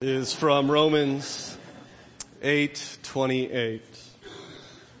Is from Romans 8:28.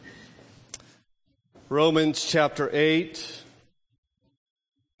 Romans chapter 8,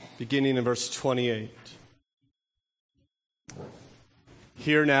 beginning in verse 28.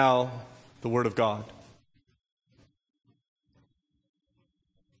 Hear now the word of God.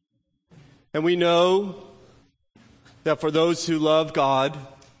 And we know that for those who love God,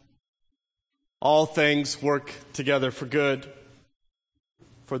 all things work together for good,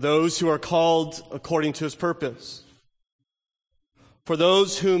 for those who are called according to his purpose. For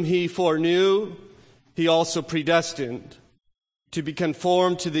those whom he foreknew, he also predestined to be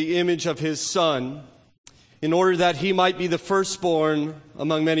conformed to the image of his Son, in order that he might be the firstborn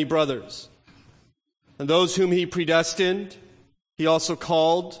among many brothers. And those whom he predestined, he also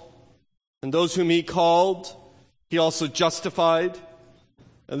called. And those whom he called, he also justified.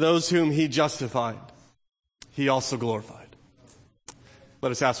 And those whom he justified, he also glorified.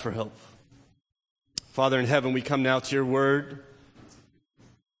 Let us ask for help. Father in heaven, we come now to your word,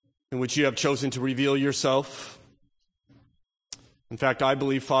 in which you have chosen to reveal yourself. In fact, I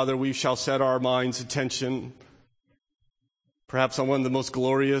believe, Father, we shall set our minds' attention perhaps on one of the most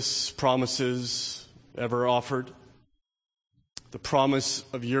glorious promises ever offered, the promise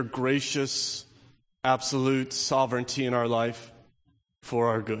of your gracious, absolute sovereignty in our life for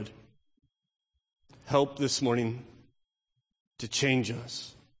our good. Help this morning to change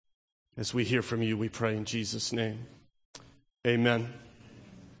us as we hear from you, we pray in Jesus' name. Amen.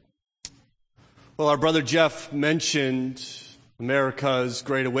 Well, our brother Jeff mentioned America's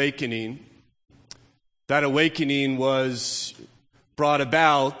Great Awakening. That awakening was brought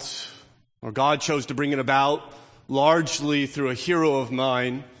about, or God chose to bring it about, largely through a hero of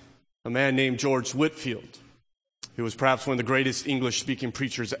mine, a man named George Whitefield, who was perhaps one of the greatest English-speaking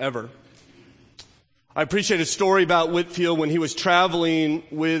preachers ever. I appreciate a story about Whitefield when he was traveling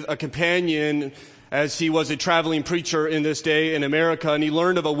with a companion, as he was a traveling preacher in this day in America, and he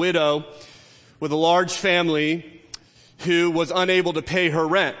learned of a widow with a large family who was unable to pay her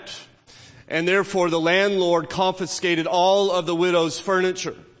rent. And therefore, the landlord confiscated all of the widow's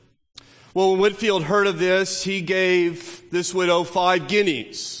furniture. Well, when Whitefield heard of this, he gave this widow 5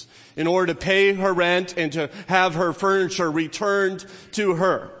 guineas in order to pay her rent and to have her furniture returned to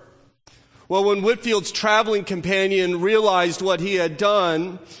her. Well, when Whitefield's traveling companion realized what he had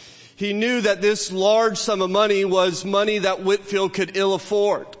done, he knew that this large sum of money was money that Whitefield could ill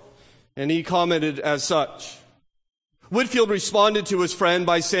afford, and he commented as such. Whitefield responded to his friend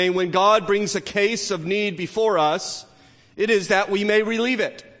by saying, "When God brings a case of need before us, it is that we may relieve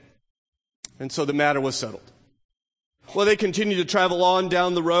it." And so the matter was settled. Well, they continued to travel on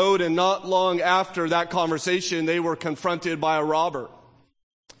down the road, and not long after that conversation, they were confronted by a robber.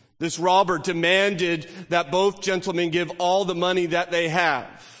 This robber demanded that both gentlemen give all the money that they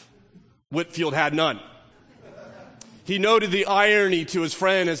have. Whitefield had none. He noted the irony to his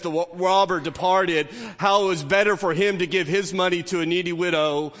friend as the robber departed, how it was better for him to give his money to a needy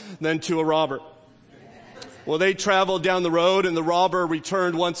widow than to a robber. Well, they traveled down the road, and the robber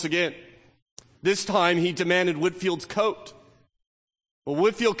returned once again. This time he demanded Whitefield's coat. Well,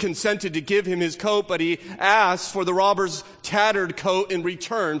 Whitefield consented to give him his coat, but he asked for the robber's tattered coat in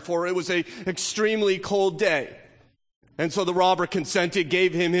return, for it was an extremely cold day. And so the robber consented,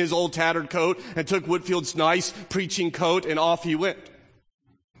 gave him his old tattered coat, and took Whitefield's nice preaching coat, and off he went.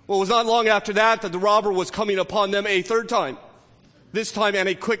 Well, it was not long after that the robber was coming upon them a third time, this time at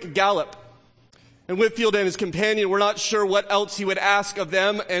a quick gallop. And Whitefield and his companion were not sure what else he would ask of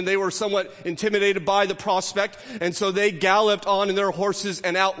them, and they were somewhat intimidated by the prospect, and so they galloped on in their horses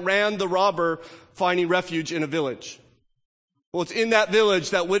and outran the robber, finding refuge in a village. Well, it's in that village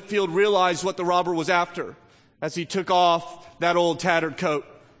that Whitefield realized what the robber was after, as he took off that old tattered coat.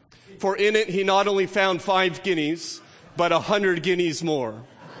 For in it he not only found 5 guineas, but 100 guineas more.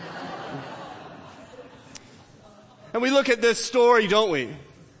 And we look at this story, don't we?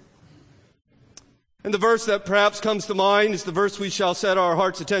 And the verse that perhaps comes to mind is the verse we shall set our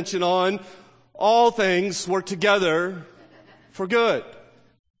heart's attention on. All things work together for good,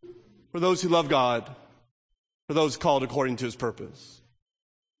 for those who love God, for those called according to his purpose.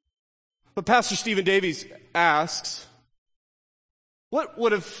 But Pastor Stephen Davies asks, what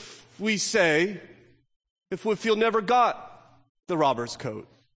would if we say if Whitefield never got the robber's coat?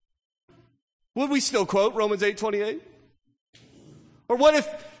 Would we still quote Romans 8:28? Or what if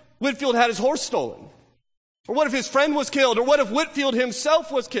Whitefield had his horse stolen? Or what if his friend was killed? Or what if Whitefield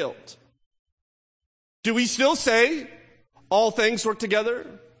himself was killed? Do we still say all things work together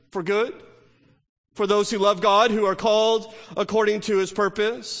for good? For those who love God, who are called according to his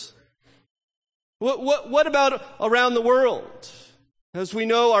purpose? What about around the world? As we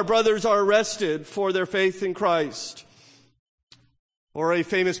know, our brothers are arrested for their faith in Christ, or a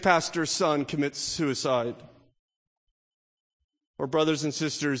famous pastor's son commits suicide, or brothers and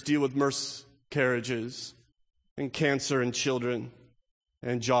sisters deal with miscarriages and cancer in children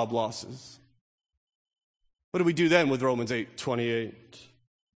and job losses. What do we do then with Romans 8:28?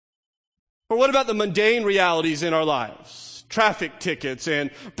 Or what about the mundane realities in our lives? Traffic tickets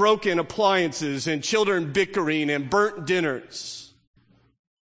and broken appliances and children bickering and burnt dinners.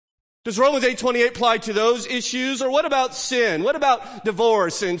 Does Romans 8:28 apply to those issues? Or what about sin? What about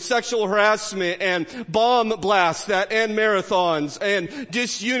divorce and sexual harassment and bomb blasts that end marathons and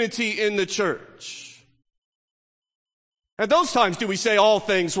disunity in the church? At those times, do we say all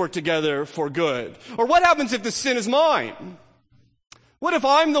things work together for good? Or what happens if the sin is mine? What if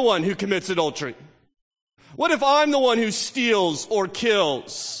I'm the one who commits adultery? What if I'm the one who steals or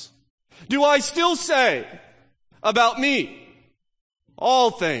kills? Do I still say about me,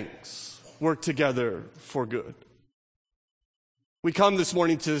 all things work together for good? We come this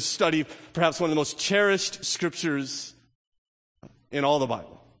morning to study perhaps one of the most cherished scriptures in all the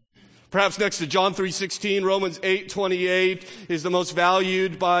Bible. Perhaps next to John 3:16, Romans 8:28 is the most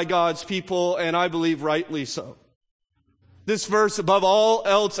valued by God's people, and I believe rightly so. This verse, above all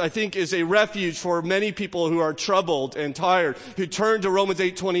else, I think is a refuge for many people who are troubled and tired, who turn to Romans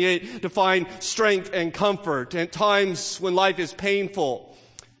 8:28 to find strength and comfort. At times when life is painful,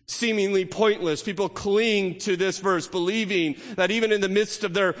 seemingly pointless, people cling to this verse, believing that even in the midst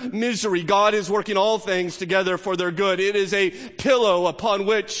of their misery, God is working all things together for their good. It is a pillow upon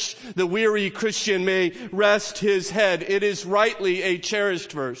which the weary Christian may rest his head. It is rightly a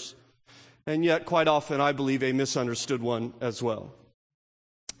cherished verse, and yet quite often, I believe, a misunderstood one as well.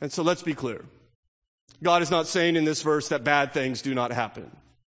 And so let's be clear. God is not saying in this verse that bad things do not happen.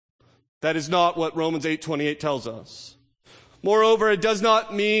 That is not what Romans 8:28 tells us. Moreover, it does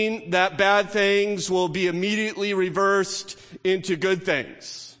not mean that bad things will be immediately reversed into good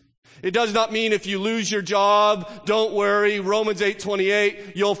things. It does not mean if you lose your job, don't worry, Romans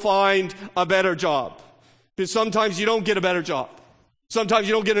 8:28, you'll find a better job. Because sometimes you don't get a better job. Sometimes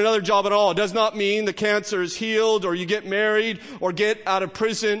you don't get another job at all. It does not mean the cancer is healed or you get married or get out of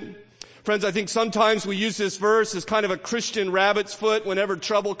prison. Friends, I think sometimes we use this verse as kind of a Christian rabbit's foot whenever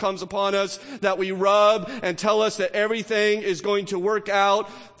trouble comes upon us, that we rub and tell us that everything is going to work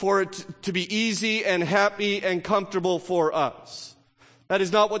out for it to be easy and happy and comfortable for us. That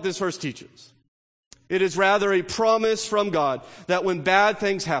is not what this verse teaches. It is rather a promise from God that when bad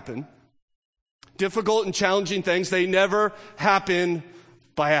things happen, difficult and challenging things, they never happen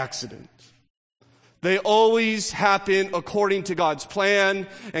by accident. They always happen according to God's plan,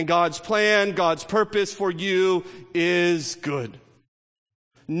 and God's plan, God's purpose for you is good.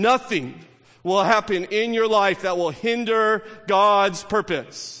 Nothing will happen in your life that will hinder God's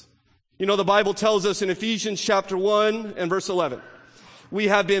purpose. You know, the Bible tells us in Ephesians chapter 1 and verse 11, we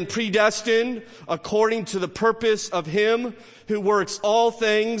have been predestined according to the purpose of Him who works all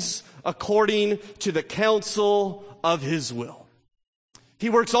things according to the counsel of His will. He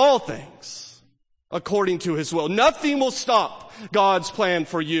works all things according to His will. Nothing will stop God's plan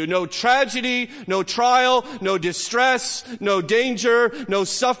for you. No tragedy, no trial, no distress, no danger, no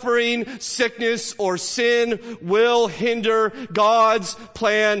suffering, sickness, or sin will hinder God's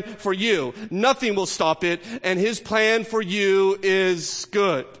plan for you. Nothing will stop it, and His plan for you is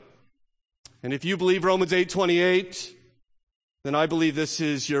good. And if you believe Romans 8:28, then I believe this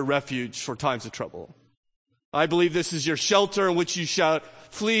is your refuge for times of trouble. I believe this is your shelter in which you shall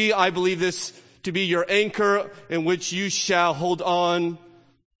flee. I believe this to be your anchor in which you shall hold on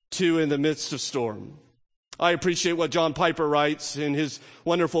to in the midst of storm. I appreciate what John Piper writes in his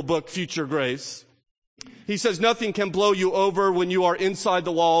wonderful book, Future Grace. He says, nothing can blow you over when you are inside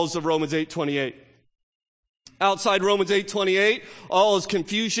the walls of Romans 8:28. Outside Romans 8:28, all is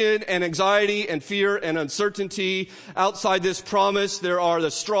confusion and anxiety and fear and uncertainty. Outside this promise, there are the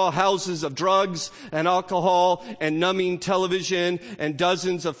straw houses of drugs and alcohol and numbing television and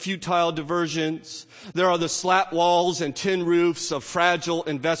dozens of futile diversions. There are the slat walls and tin roofs of fragile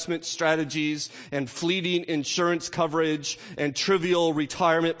investment strategies and fleeting insurance coverage and trivial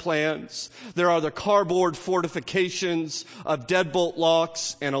retirement plans. There are the cardboard fortifications of deadbolt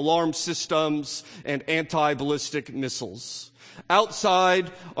locks and alarm systems and anti-ballistic missiles.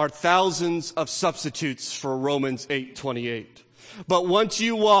 Outside are thousands of substitutes for Romans 8:28. But once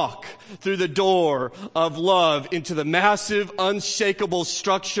you walk through the door of love into the massive, unshakable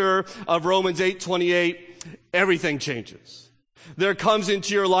structure of Romans 8:28, everything changes. There comes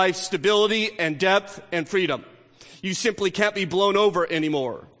into your life stability and depth and freedom. You simply can't be blown over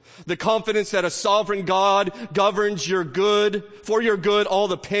anymore. The confidence that a sovereign God governs your good, for your good, all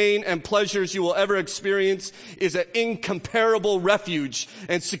the pain and pleasures you will ever experience is an incomparable refuge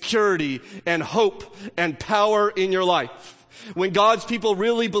and security and hope and power in your life. When God's people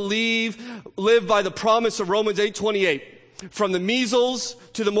really live by the promise of Romans 8:28, from the measles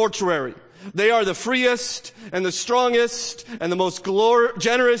to the mortuary, they are the freest and the strongest and the most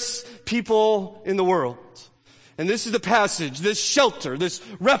generous people in the world. And this is the passage, this shelter, this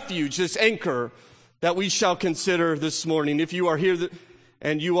refuge, this anchor that we shall consider this morning. If you are here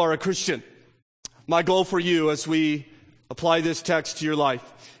and you are a Christian, my goal for you as we apply this text to your life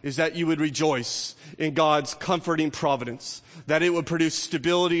is that you would rejoice in God's comforting providence, that it would produce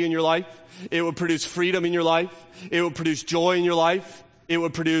stability in your life, it would produce freedom in your life, it would produce joy in your life, it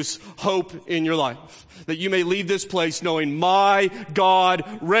would produce hope in your life. That you may leave this place knowing my God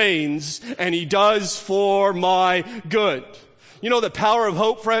reigns and he does for my good. You know the power of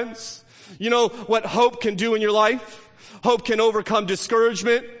hope, friends? You know what hope can do in your life? Hope can overcome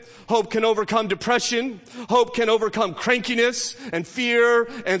discouragement. Hope can overcome depression. Hope can overcome crankiness and fear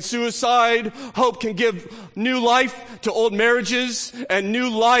and suicide. Hope can give new life to old marriages and new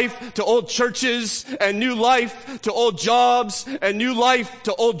life to old churches and new life to old jobs and new life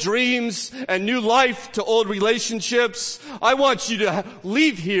to old dreams and new life to old relationships. I want you to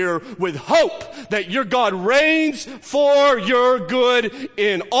leave here with hope that your God reigns for your good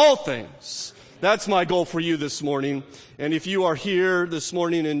in all things. That's my goal for you this morning. And if you are here this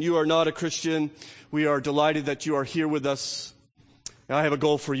morning and you are not a Christian, we are delighted that you are here with us. And I have a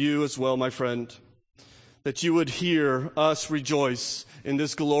goal for you as well, my friend, that you would hear us rejoice in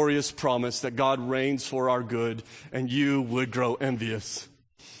this glorious promise that God reigns for our good, and you would grow envious.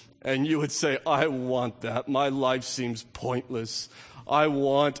 And you would say, I want that. My life seems pointless. I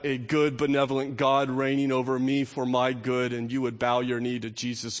want a good, benevolent God reigning over me for my good, and you would bow your knee to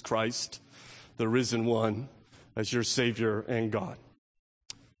Jesus Christ, the risen one, as your Savior and God.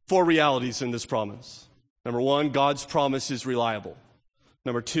 4 realities in this promise. Number 1, God's promise is reliable.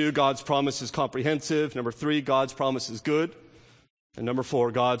 Number 2, God's promise is comprehensive. Number 3, God's promise is good. And number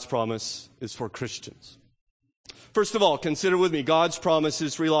 4, God's promise is for Christians. First of all, consider with me, God's promise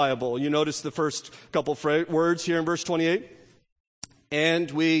is reliable. You notice the first couple words here in verse 28? And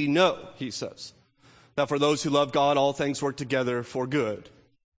we know, he says, that for those who love God, all things work together for good.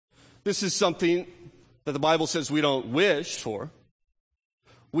 This is something that the Bible says we don't wish for.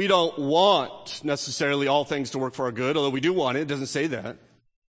 We don't want necessarily all things to work for our good, although we do want it. It doesn't say that.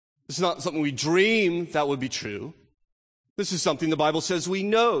 This is not something we dream that would be true. This is something the Bible says we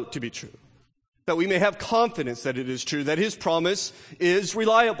know to be true, that we may have confidence that it is true, that his promise is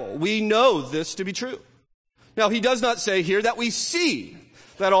reliable. We know this to be true. Now, he does not say here that we see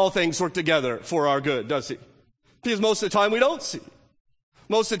that all things work together for our good, does he? Because most of the time we don't see.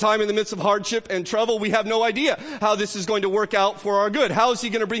 Most of the time in the midst of hardship and trouble, we have no idea how this is going to work out for our good. How is he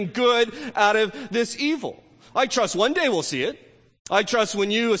going to bring good out of this evil? I trust one day we'll see it. I trust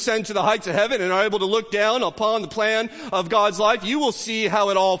when you ascend to the heights of heaven and are able to look down upon the plan of God's life, you will see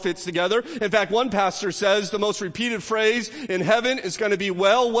how it all fits together. In fact, one pastor says the most repeated phrase in heaven is going to be,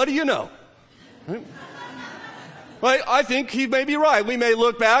 well, what do you know? Right? Right? I think he may be right. We may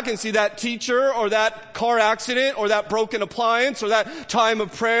look back and see that teacher or that car accident or that broken appliance or that time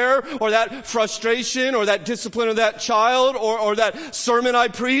of prayer or that frustration or that discipline of that child or that sermon I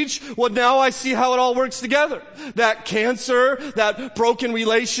preach. Well, now I see how it all works together. That cancer, that broken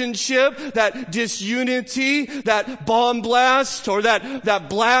relationship, that disunity, that bomb blast or that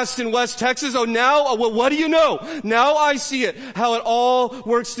blast in West Texas. Oh, now, well, what do you know? Now I see it, how it all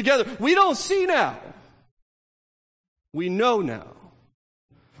works together. We don't see now. We know now.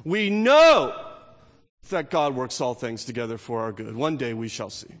 We know that God works all things together for our good. One day we shall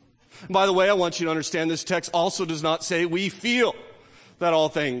see. And by the way, I want you to understand this text also does not say we feel that all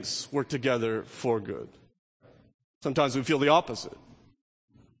things work together for good. Sometimes we feel the opposite.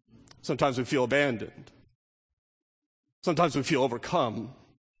 Sometimes we feel abandoned. Sometimes we feel overcome.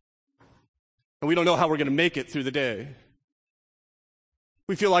 And we don't know how we're going to make it through the day.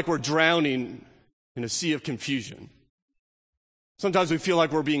 We feel like we're drowning in a sea of confusion. Sometimes we feel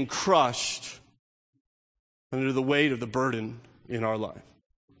like we're being crushed under the weight of the burden in our life.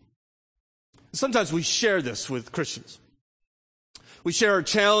 Sometimes we share this with Christians. We share our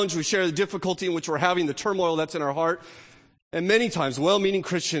challenge, we share the difficulty in which we're having, the turmoil that's in our heart. And many times, well-meaning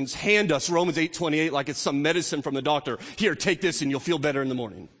Christians hand us Romans 8:28 like it's some medicine from the doctor. Here, take this and you'll feel better in the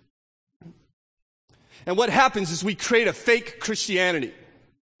morning. And what happens is we create a fake Christianity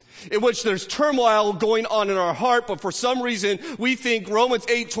in which there's turmoil going on in our heart, but for some reason we think Romans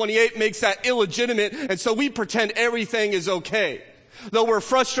 8:28 makes that illegitimate, and so we pretend everything is okay. Though we're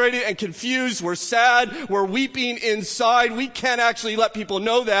frustrated and confused, we're sad, we're weeping inside, we can't actually let people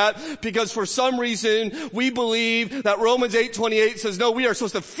know that because for some reason we believe that Romans 8:28 says, no, we are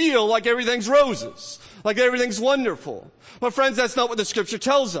supposed to feel like everything's roses, like everything's wonderful. But friends, that's not what the scripture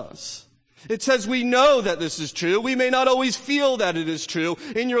tells us. It says we know that this is true. We may not always feel that it is true.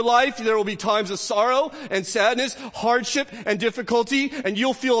 In your life, there will be times of sorrow and sadness, hardship and difficulty, and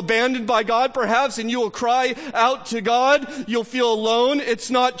you'll feel abandoned by God perhaps, and you will cry out to God. You'll feel alone.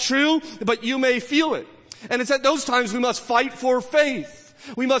 It's not true, but you may feel it. And it's at those times we must fight for faith.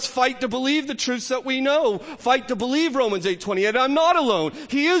 We must fight to believe the truths that we know. Fight to believe Romans 8:28. I'm not alone.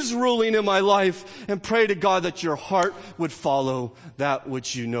 He is ruling in my life. And pray to God that your heart would follow that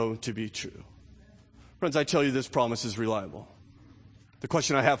which you know to be true. Friends, I tell you this promise is reliable. The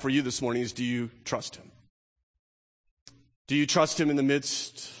question I have for you this morning is, do you trust him? Do you trust him in the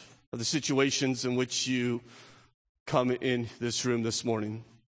midst of the situations in which you come in this room this morning?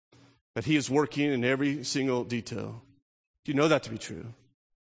 That he is working in every single detail. Do you know that to be true?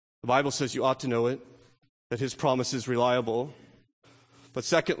 The Bible says you ought to know it, that his promise is reliable. But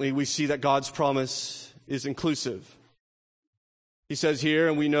secondly, we see that God's promise is inclusive. He says here,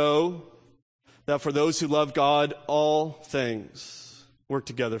 and we know that for those who love God, all things work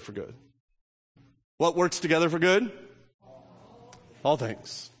together for good. What works together for good? All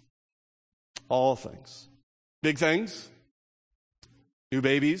things. All things. Big things, new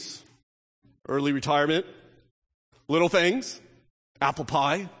babies, early retirement, little things, apple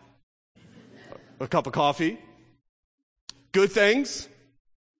pie, a cup of coffee, good things,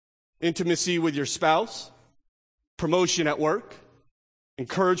 intimacy with your spouse, promotion at work,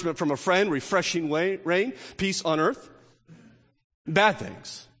 encouragement from a friend, refreshing rain, peace on earth. Bad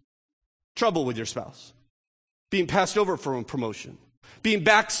things, trouble with your spouse, being passed over for a promotion, being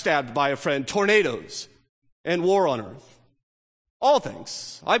backstabbed by a friend, tornadoes, and war on earth. All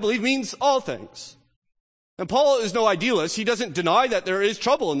things, I believe, means all things. And Paul is no idealist. He doesn't deny that there is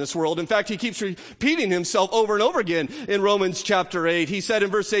trouble in this world. In fact, he keeps repeating himself over and over again in Romans chapter 8. He said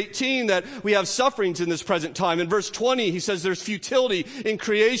in verse 18 that we have sufferings in this present time. In verse 20, he says there's futility in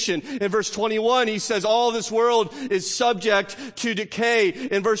creation. In verse 21, he says all this world is subject to decay.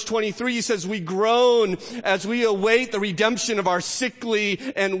 In verse 23, he says we groan as we await the redemption of our sickly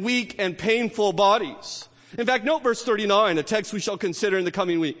and weak and painful bodies. In fact, note verse 39, a text we shall consider in the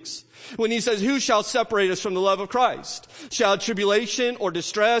coming weeks. When he says, who shall separate us from the love of Christ? Shall tribulation or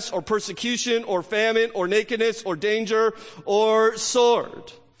distress or persecution or famine or nakedness or danger or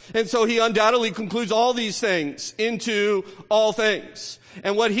sword? And so he undoubtedly concludes all these things into all things.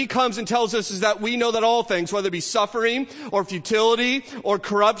 And what he comes and tells us is that we know that all things, whether it be suffering or futility or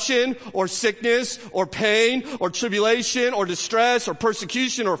corruption or sickness or pain or tribulation or distress or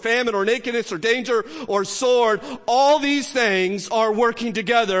persecution or famine or nakedness or danger or sword, all these things are working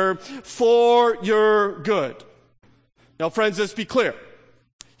together for your good. Now, friends, let's be clear.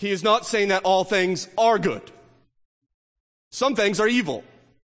 He is not saying that all things are good. Some things are evil.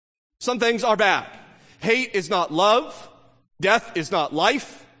 Some things are bad. Hate is not love. Death is not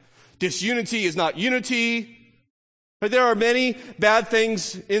life. Disunity is not unity. But there are many bad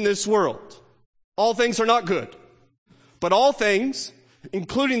things in this world. All things are not good. But all things,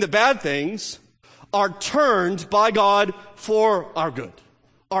 including the bad things, are turned by God for our good.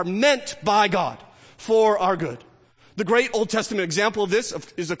 Are meant by God for our good. The great Old Testament example of this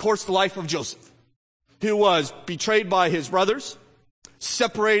is, of course, the life of Joseph, who was betrayed by his brothers,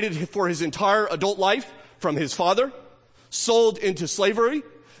 separated for his entire adult life from his father, sold into slavery,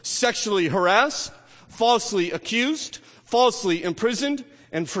 sexually harassed, falsely accused, falsely imprisoned,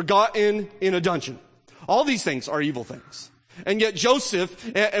 and forgotten in a dungeon. All these things are evil things. And yet Joseph,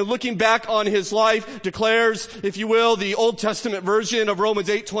 looking back on his life, declares, if you will, the Old Testament version of Romans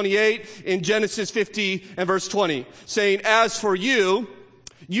 8:28 in Genesis 50 and verse 20, saying, as for you,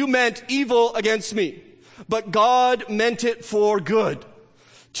 you meant evil against me, but God meant it for good,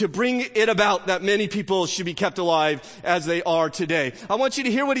 to bring it about that many people should be kept alive as they are today. I want you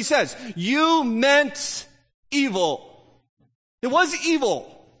to hear what he says. You meant evil. It was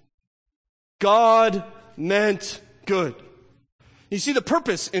evil. God meant good. You see the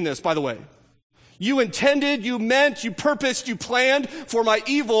purpose in this, by the way. You intended, you meant, you purposed, you planned for my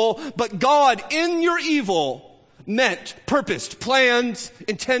evil, but God in your evil meant, purposed, planned,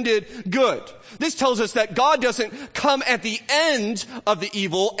 intended good. This tells us that God doesn't come at the end of the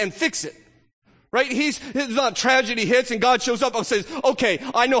evil and fix it. Right? It's not tragedy hits and God shows up and says, okay,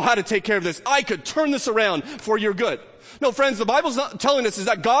 I know how to take care of this. I could turn this around for your good. No, friends, the Bible's not telling us is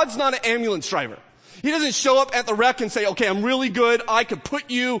that God's not an ambulance driver. He doesn't show up at the wreck and say, okay, I'm really good. I could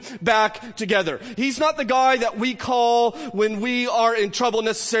put you back together. He's not the guy that we call when we are in trouble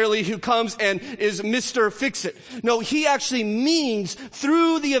necessarily, who comes and is Mr. Fix-It. No, he actually means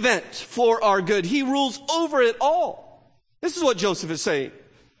through the event for our good. He rules over it all. This is what Joseph is saying.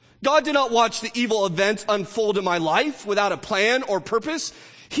 God did not watch the evil events unfold in my life without a plan or purpose.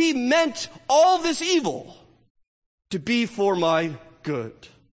 He meant all this evil to be for my good.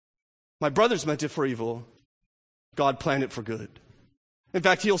 My brothers meant it for evil. God planned it for good. In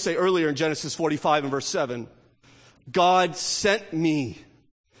fact, he'll say earlier in Genesis 45 and verse 7, God sent me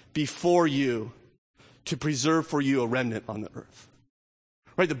before you to preserve for you a remnant on the earth.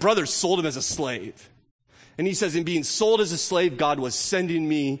 Right? The brothers sold him as a slave. And he says, in being sold as a slave, God was sending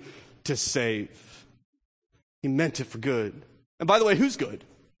me to save. He meant it for good. And by the way, who's good?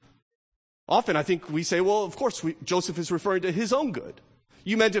 Often I think we say, well, of course, Joseph is referring to his own good.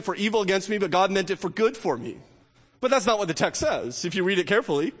 You meant it for evil against me, but God meant it for good for me. But that's not what the text says, if you read it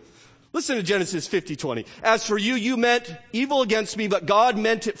carefully. Listen to Genesis 50:20. As for you, you meant evil against me, but God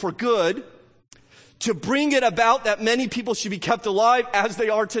meant it for good, to bring it about that many people should be kept alive as they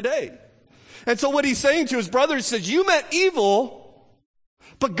are today. And so what he's saying to his brothers says, you meant evil,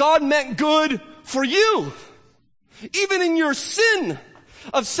 but God meant good for you. Even in your sin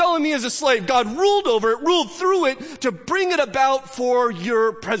of selling me as a slave, God ruled over it, ruled through it to bring it about for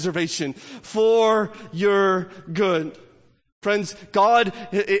your preservation, for your good. Friends, God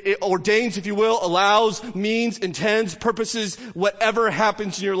it ordains, if you will, allows, means, intends, purposes, whatever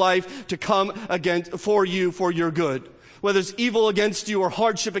happens in your life to come against for you, for your good. Whether it's evil against you or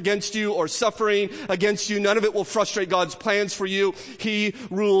hardship against you or suffering against you, none of it will frustrate God's plans for you. He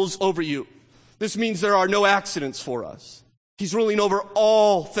rules over you. This means there are no accidents for us. He's ruling over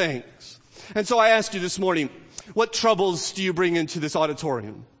all things. And so I ask you this morning, what troubles do you bring into this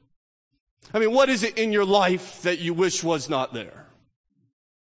auditorium? I mean, what is it in your life that you wish was not there?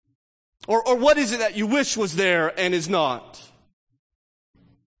 Or what is it that you wish was there and is not?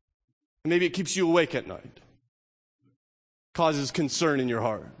 Maybe it keeps you awake at night. Causes concern in your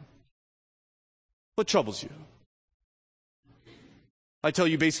heart. What troubles you? I tell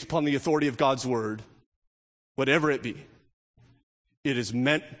you, based upon the authority of God's word, whatever it be, it is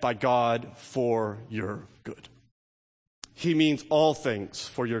meant by God for your good. He means all things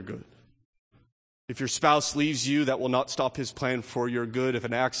for your good. If your spouse leaves you, that will not stop his plan for your good. If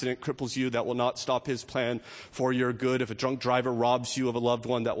an accident cripples you, that will not stop his plan for your good. If a drunk driver robs you of a loved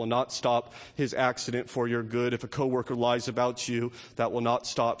one, that will not stop his accident for your good. If a coworker lies about you, that will not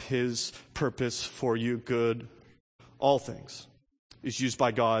stop his purpose for you good. All things is used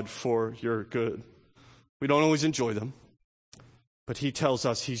by God for your good. We don't always enjoy them, but he tells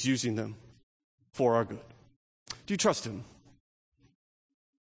us he's using them for our good. Do you trust him?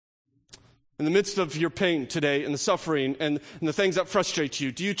 In the midst of your pain today and the suffering and the things that frustrate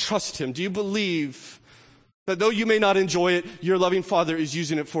you, do you trust him? Do you believe that though you may not enjoy it, your loving Father is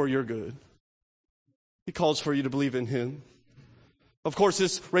using it for your good? He calls for you to believe in him. Of course,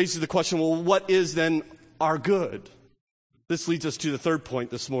 this raises the question, well, what is then our good? This leads us to the third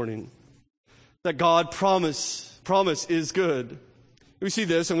point this morning, that God promise is good. We see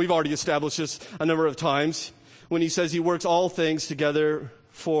this, and we've already established this a number of times, when he says he works all things together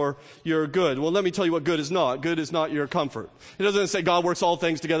for your good. Well, let me tell you what good is not. Good is not your comfort. It doesn't say God works all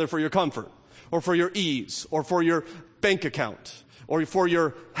things together for your comfort, or for your ease, or for your bank account, or for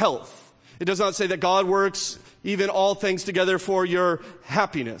your health. It does not say that God works even all things together for your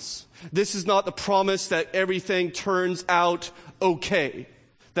happiness. This is not the promise that everything turns out okay,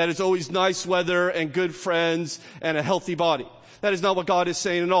 that it's always nice weather and good friends and a healthy body. That is not what God is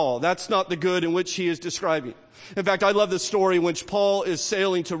saying at all. That's not the good in which he is describing. In fact, I love the story in which Paul is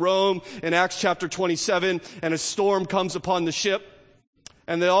sailing to Rome in Acts chapter 27, and a storm comes upon the ship.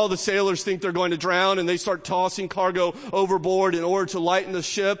 And all the sailors think they're going to drown, and they start tossing cargo overboard in order to lighten the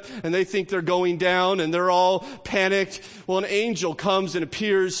ship, and they think they're going down, and they're all panicked. Well, an angel comes and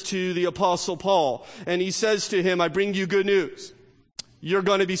appears to the apostle Paul, and he says to him, I bring you good news. You're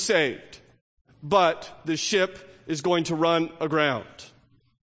going to be saved, but the ship is going to run aground.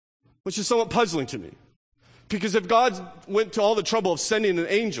 Which is somewhat puzzling to me. Because if God went to all the trouble of sending an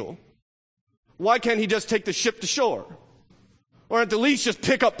angel, why can't he just take the ship to shore? Or at the least just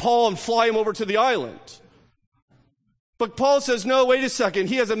pick up Paul and fly him over to the island. But Paul says, no, wait a second.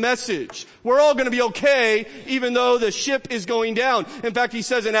 He has a message. We're all going to be okay, even though the ship is going down. In fact, he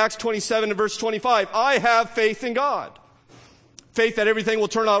says in Acts 27 and verse 25, I have faith in God. Faith that everything will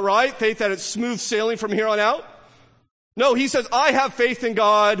turn out right. Faith that it's smooth sailing from here on out. No, he says, I have faith in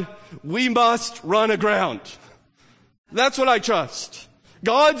God. We must run aground. That's what I trust.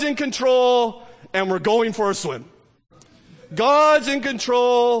 God's in control. and we're going for a swim. God's in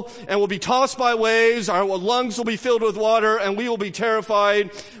control, and we'll be tossed by waves, our lungs will be filled with water, and we will be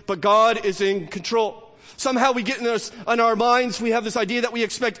terrified, but God is in control. Somehow we get in our minds, we have this idea that we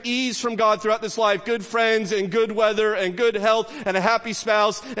expect ease from God throughout this life, good friends and good weather and good health and a happy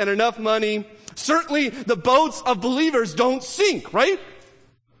spouse and enough money. Certainly the boats of believers don't sink, right?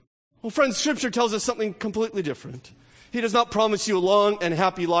 Well, friends, Scripture tells us something completely different. He does not promise you a long and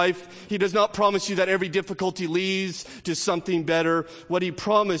happy life. He does not promise you that every difficulty leads to something better. What he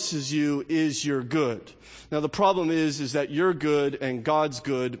promises you is your good. Now, the problem is that your good and God's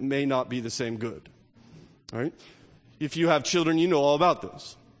good may not be the same good. All right? If you have children, you know all about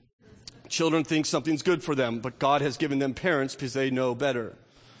this. Children think something's good for them, but God has given them parents because they know better.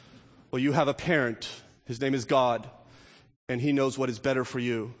 Well, you have a parent. His name is God, and he knows what is better for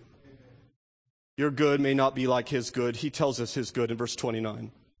you. Your good may not be like his good. He tells us his good in verse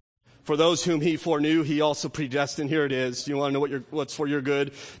 29. For those whom he foreknew, he also predestined. Here it is. You want to know what's for your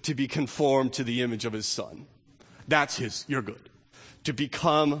good? To be conformed to the image of his Son. That's your good. To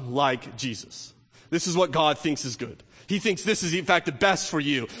become like Jesus. This is what God thinks is good. He thinks this is, in fact, the best for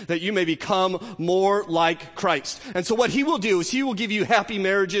you, that you may become more like Christ. And so what he will do is he will give you happy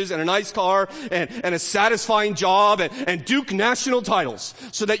marriages and a nice car and a satisfying job and Duke national titles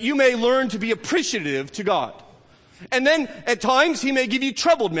so that you may learn to be appreciative to God. And then at times he may give you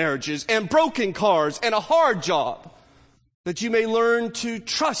troubled marriages and broken cars and a hard job that you may learn to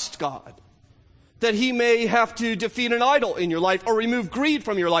trust God. That he may have to defeat an idol in your life or remove greed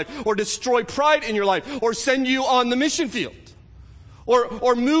from your life or destroy pride in your life or send you on the mission field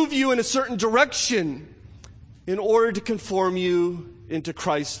or move you in a certain direction in order to conform you into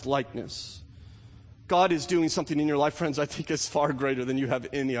Christ's likeness. God is doing something in your life, friends, I think is far greater than you have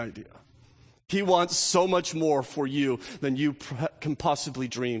any idea. He wants so much more for you than you can possibly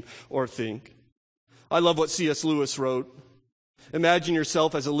dream or think. I love what C.S. Lewis wrote. Imagine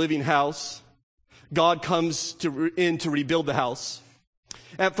yourself as a living house. God comes in to rebuild the house.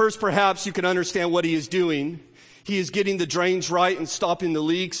 At first, perhaps you can understand what he is doing. He is getting the drains right and stopping the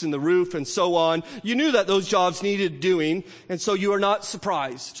leaks in the roof and so on. You knew that those jobs needed doing, and so you are not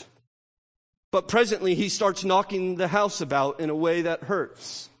surprised. But presently, he starts knocking the house about in a way that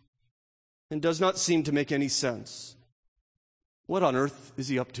hurts and does not seem to make any sense. What on earth is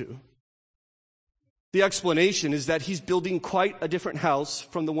he up to? The explanation is that he's building quite a different house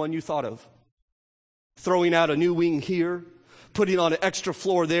from the one you thought of. Throwing out a new wing here, putting on an extra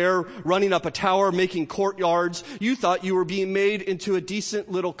floor there, running up a tower, making courtyards. You thought you were being made into a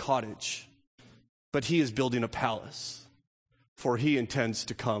decent little cottage. But he is building a palace, for he intends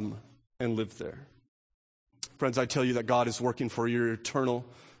to come and live there. Friends, I tell you that God is working for your eternal,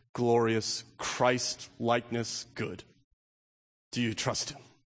 glorious, Christ-likeness good. Do you trust him?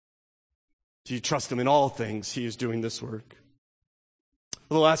 Do you trust him in all things? He is doing this work.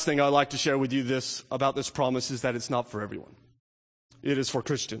 Well, the last thing I'd like to share with you about this promise is that it's not for everyone. It is for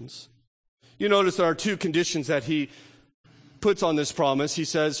Christians. You notice there are two conditions that he puts on this promise. He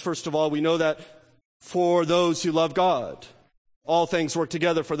says, first of all, we know that for those who love God, all things work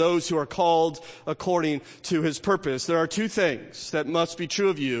together for those who are called according to his purpose. There are two things that must be true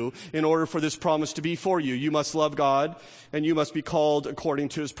of you in order for this promise to be for you. You must love God, and you must be called according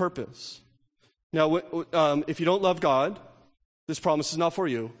to his purpose. Now, if you don't love God, this promise is not for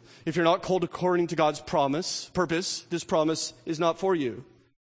you. If you're not called according to God's purpose, this promise is not for you.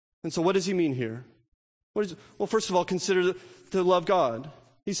 And so what does he mean here? Well, first of all, consider to love God.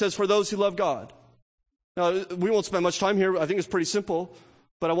 He says, for those who love God. Now, we won't spend much time here. I think it's pretty simple.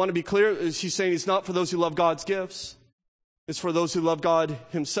 But I want to be clear. He's saying it's not for those who love God's gifts. It's for those who love God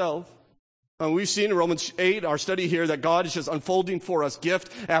himself. We've seen in Romans 8, our study here, that God is just unfolding for us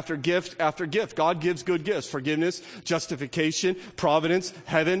gift after gift after gift. God gives good gifts: forgiveness, justification, providence,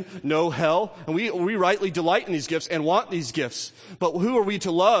 heaven, no hell. And we rightly delight in these gifts and want these gifts. But who are we to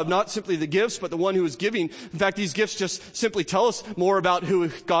love? Not simply the gifts, but the one who is giving. In fact, these gifts just simply tell us more about who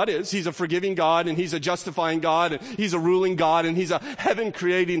God is. He's a forgiving God, and he's a justifying God, and he's a ruling God, and he's a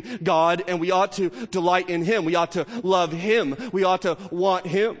heaven-creating God, and we ought to delight in him. We ought to love him. We ought to want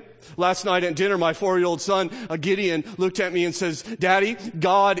him. Last night at dinner, my 4-year-old son, Gideon, looked at me and says, Daddy,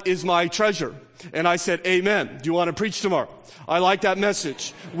 God is my treasure. And I said, Amen. Do you want to preach tomorrow? I like that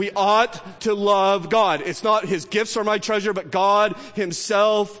message. We ought to love God. It's not his gifts are my treasure, but God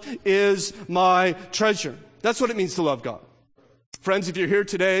himself is my treasure. That's what it means to love God. Friends, if you're here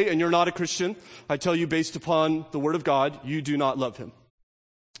today and you're not a Christian, I tell you, based upon the word of God, you do not love him.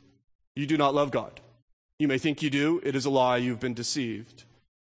 You do not love God. You may think you do. It is a lie. You've been deceived.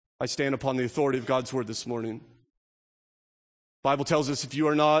 I stand upon the authority of God's word this morning. Bible tells us if you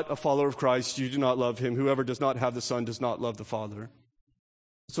are not a follower of Christ, you do not love him. Whoever does not have the Son does not love the Father.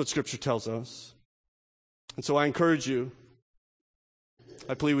 That's what Scripture tells us. And so I encourage you,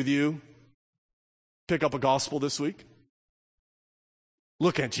 I plead with you, pick up a gospel this week.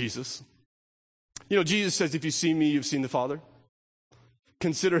 Look at Jesus. You know, Jesus says, if you've seen me, you've seen the Father.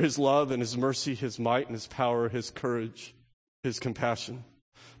 Consider his love and his mercy, his might and his power, his courage, his compassion.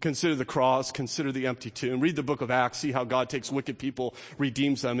 Consider the cross, consider the empty tomb. Read the book of Acts, see how God takes wicked people,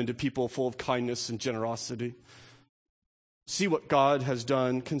 redeems them into people full of kindness and generosity. See what God has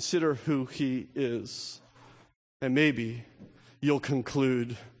done. Consider who he is. And maybe you'll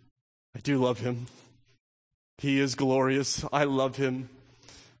conclude, I do love him. He is glorious. I love him.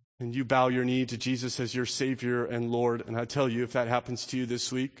 And you bow your knee to Jesus as your Savior and Lord. And I tell you, if that happens to you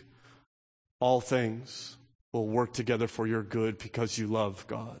this week, all things will work together for your good because you love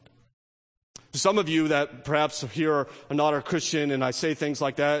God. Some of you that perhaps here are not a Christian, and I say things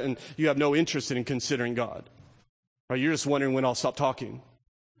like that, and you have no interest in considering God. Right? You're just wondering when I'll stop talking.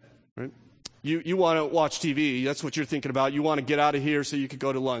 Right? You want to watch TV. That's what you're thinking about. You want to get out of here so you could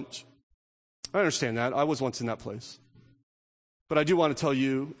go to lunch. I understand that. I was once in that place. But I do want to tell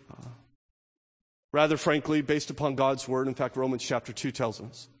you, rather frankly, based upon God's word, in fact, Romans chapter 2 tells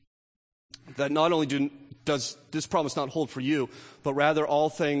us that not only does this promise not hold for you, but rather all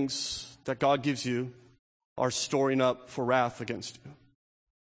things that God gives you are storing up for wrath against you.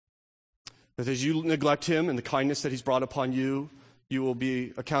 That as you neglect him and the kindness that he's brought upon you, you will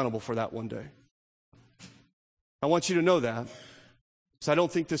be accountable for that one day. I want you to know that, because I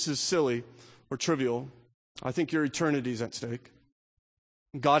don't think this is silly or trivial. I think your eternity is at stake.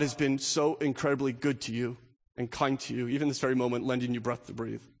 God has been so incredibly good to you and kind to you, even this very moment, lending you breath to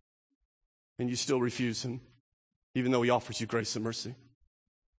breathe. And you still refuse him, even though he offers you grace and mercy.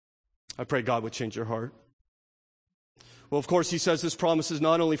 I pray God would change your heart. Well, of course, he says this promise is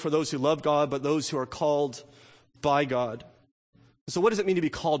not only for those who love God, but those who are called by God. So what does it mean to be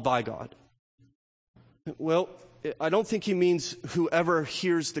called by God? Well, I don't think he means whoever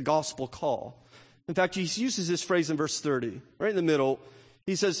hears the gospel call. In fact, he uses this phrase in verse 30, right in the middle.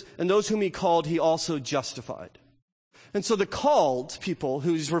 He says, and those whom he called, he also justified. And so the called people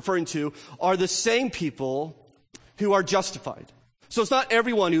who he's referring to are the same people who are justified. So it's not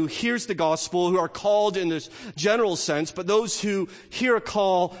everyone who hears the gospel who are called in this general sense, but those who hear a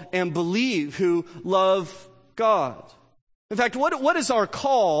call and believe, who love God. In fact, what does our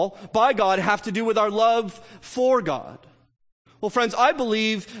call by God have to do with our love for God? Well, friends, I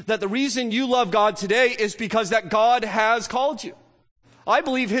believe that the reason you love God today is because that God has called you. I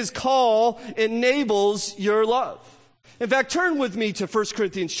believe his call enables your love. In fact, turn with me to 1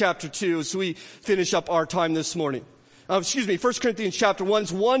 Corinthians chapter 2 as we finish up our time this morning. 1 Corinthians chapter 1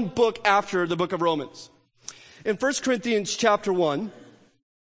 is one book after the book of Romans. In 1 Corinthians chapter 1,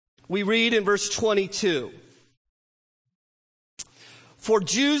 we read in verse 22, for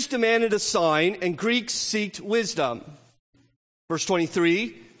Jews demanded a sign and Greeks seeked wisdom. Verse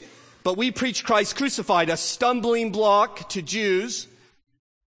 23, but we preach Christ crucified, a stumbling block to Jews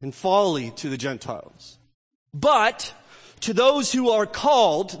and folly to the Gentiles. But to those who are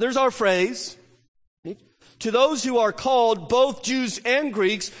called, there's our phrase, to those who are called, both Jews and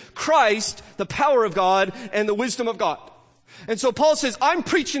Greeks, Christ, the power of God and the wisdom of God. And so Paul says, I'm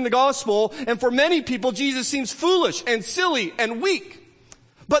preaching the gospel, and for many people, Jesus seems foolish and silly and weak.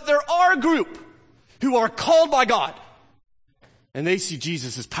 But there are a group who are called by God, and they see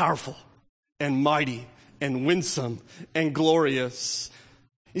Jesus as powerful and mighty and winsome and glorious.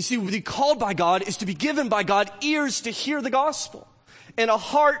 You see, to be called by God is to be given by God ears to hear the gospel and a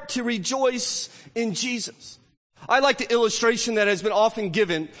heart to rejoice in Jesus. I like the illustration that has been often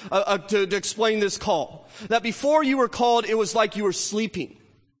given to explain this call. That before you were called, it was like you were sleeping.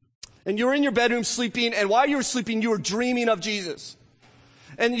 And you were in your bedroom sleeping, and while you were sleeping, you were dreaming of Jesus.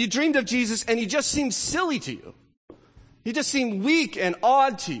 And you dreamed of Jesus, and he just seemed silly to you. He just seemed weak and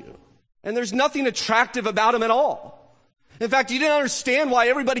odd to you. And there's nothing attractive about him at all. In fact, you didn't understand why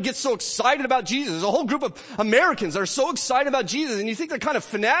everybody gets so excited about Jesus. There's a whole group of Americans that are so excited about Jesus, and you think they're kind of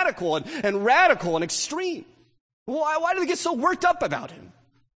fanatical and radical and extreme. Why do they get so worked up about him?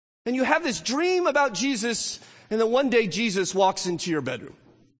 And you have this dream about Jesus, and then one day Jesus walks into your bedroom.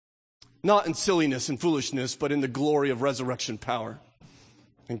 Not in silliness and foolishness, but in the glory of resurrection power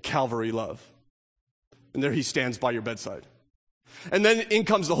and Calvary love. And there he stands by your bedside. And then in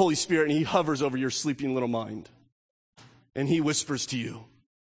comes the Holy Spirit, and he hovers over your sleeping little mind. And he whispers to you,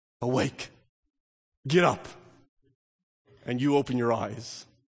 awake, get up. And you open your eyes.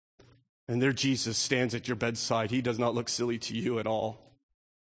 And there Jesus stands at your bedside. He does not look silly to you at all.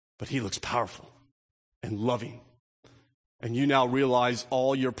 But he looks powerful and loving And you now realize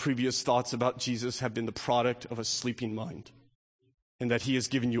all your previous thoughts about Jesus have been the product of a sleeping mind, and that he has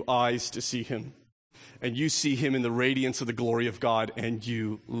given you eyes to see him. And you see him in the radiance of the glory of God, and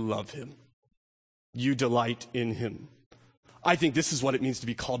you love him. You delight in him. I think this is what it means to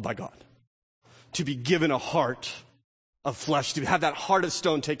be called by God. To be given a heart of flesh, to have that heart of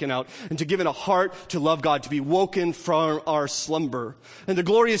stone taken out, and to given a heart to love God, to be woken from our slumber. And the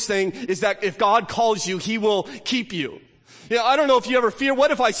glorious thing is that if God calls you, he will keep you. I don't know if you ever fear,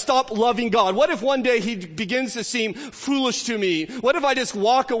 what if I stop loving God? What if one day he begins to seem foolish to me? What if I just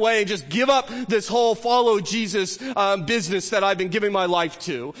walk away and just give up this whole follow Jesus business that I've been giving my life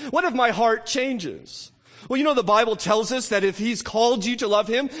to? What if my heart changes? Well, the Bible tells us that if he's called you to love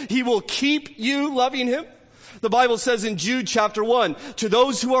him, he will keep you loving him. The Bible says in Jude chapter 1, to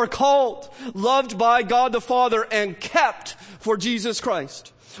those who are called, loved by God the Father, and kept for Jesus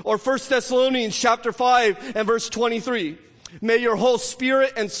Christ. Or 1 Thessalonians chapter 5 and verse 23. May your whole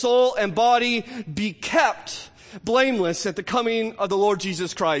spirit and soul and body be kept blameless at the coming of the Lord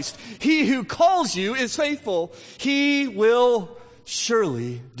Jesus Christ. He who calls you is faithful. He will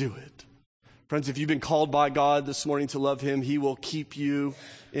surely do it. Friends, if you've been called by God this morning to love him, he will keep you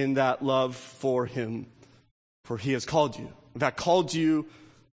in that love for him. For he has called you. In fact, called you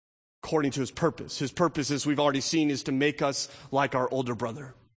according to his purpose. His purpose, as we've already seen, is to make us like our older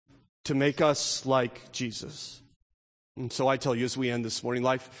brother. To make us like Jesus. And so I tell you as we end this morning,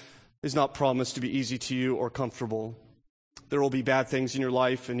 life is not promised to be easy to you or comfortable. There will be bad things in your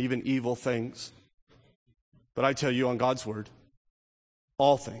life and even evil things. But I tell you on God's word,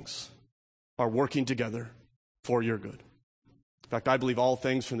 all things are working together for your good. In fact, I believe all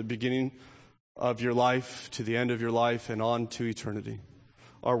things from the beginning of your life to the end of your life and on to eternity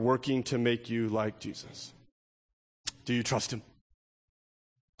are working to make you like Jesus. Do you trust him?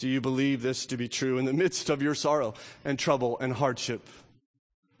 Do you believe this to be true in the midst of your sorrow and trouble and hardship?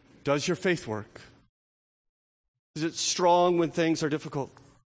 Does your faith work? Is it strong when things are difficult?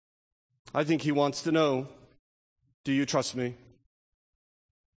 I think he wants to know, do you trust me? In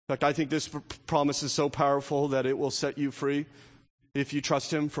fact, I think this promise is so powerful that it will set you free if you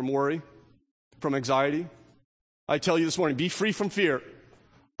trust him from worry, from anxiety. I tell you this morning, be free from fear.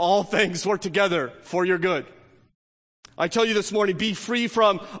 All things work together for your good. I tell you this morning, be free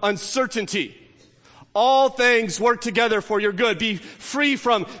from uncertainty. All things work together for your good. Be free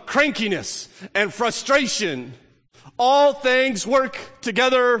from crankiness and frustration. All things work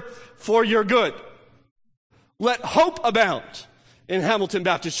together for your good. Let hope abound in Hamilton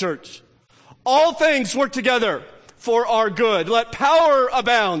Baptist Church. All things work together for our good. Let power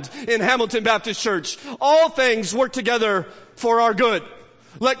abound in Hamilton Baptist Church. All things work together for our good.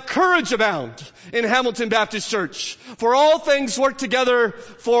 Let courage abound in Hamilton Baptist Church, for all things work together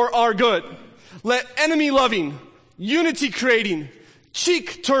for our good. Let enemy-loving, unity-creating,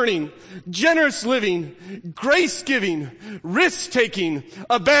 cheek-turning, generous living, grace-giving, risk-taking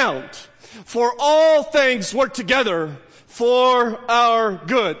abound, for all things work together for our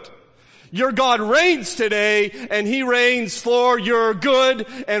good. Your God reigns today, and he reigns for your good,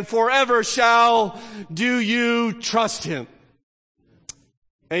 and forever shall do you trust him.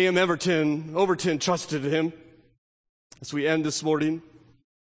 A.M. Overton trusted him. As we end this morning,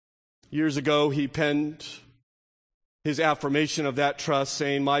 years ago he penned his affirmation of that trust,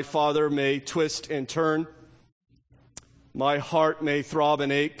 saying, my Father may twist and turn, my heart may throb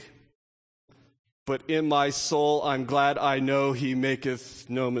and ache, but in my soul I'm glad I know he maketh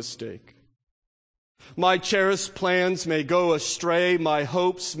no mistake. My cherished plans may go astray, my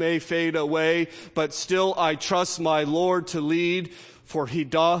hopes may fade away, but still I trust my Lord to lead, for he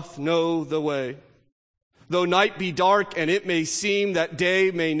doth know the way. Though night be dark and it may seem that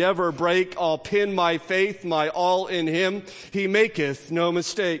day may never break, I'll pin my faith, my all in him. He maketh no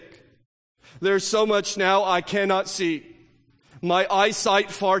mistake. There's so much now I cannot see, my eyesight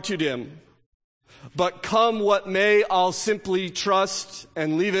far too dim. But come what may, I'll simply trust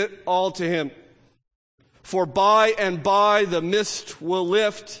and leave it all to him. For by and by the mist will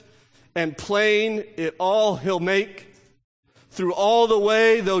lift, and plain it all he'll make. Through all the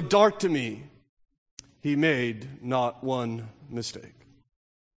way, though dark to me, he made not one mistake.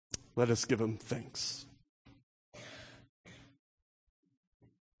 Let us give him thanks.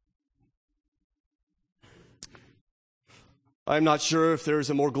 I'm not sure if there is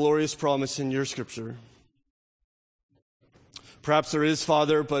a more glorious promise in your scripture. Perhaps there is,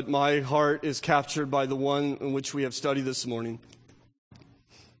 Father, but my heart is captured by the one in which we have studied this morning.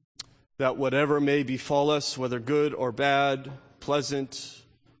 That whatever may befall us, whether good or bad, pleasant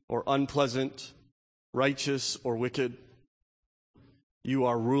or unpleasant, righteous or wicked, you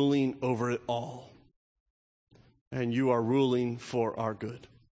are ruling over it all. and you are ruling for our good.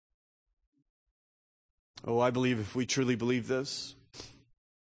 Oh, I believe if we truly believe this,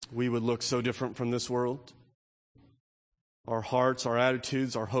 we would look so different from this world. Our hearts, our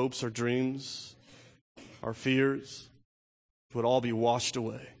attitudes, our hopes, our dreams, our fears would all be washed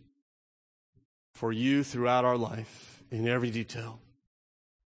away. For you, throughout our life, in every detail,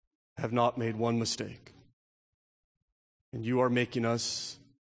 have not made one mistake. And you are making us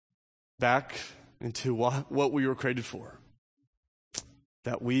back into what we were created for,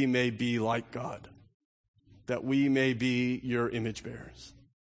 that we may be like God, that we may be your image bearers.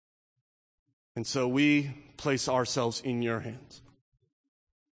 And so we place ourselves in your hands.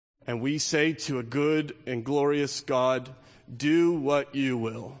 And we say to a good and glorious God, do what you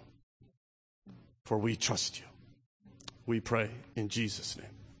will, for we trust you. We pray in Jesus' name.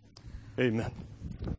 Amen.